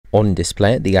On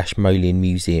display at the Ashmolean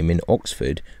Museum in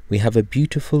Oxford, we have a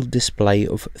beautiful display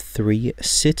of 3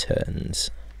 Citterns.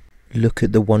 Look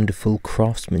at the wonderful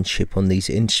craftsmanship on these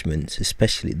instruments,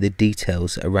 especially the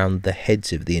details around the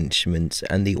heads of the instruments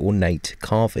and the ornate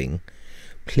carving.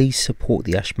 Please support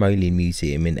the Ashmolean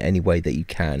Museum in any way that you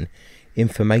can.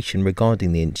 Information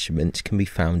regarding the instruments can be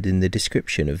found in the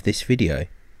description of this video.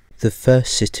 The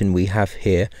first Cittern we have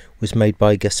here was made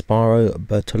by Gasparo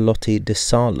Bertolotti de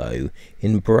Salo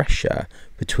in Brescia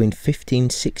between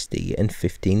 1560 and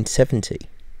 1570.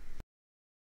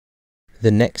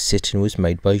 The next Cittern was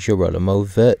made by Girolamo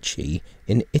Virchi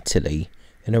in Italy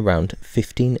in around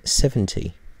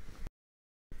 1570.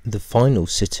 The final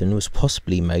Cittern was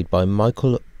possibly made by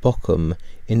Michael Bochum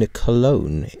in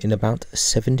Cologne in about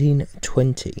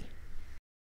 1720.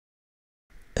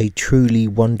 A truly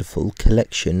wonderful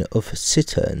collection of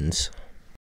Citterns.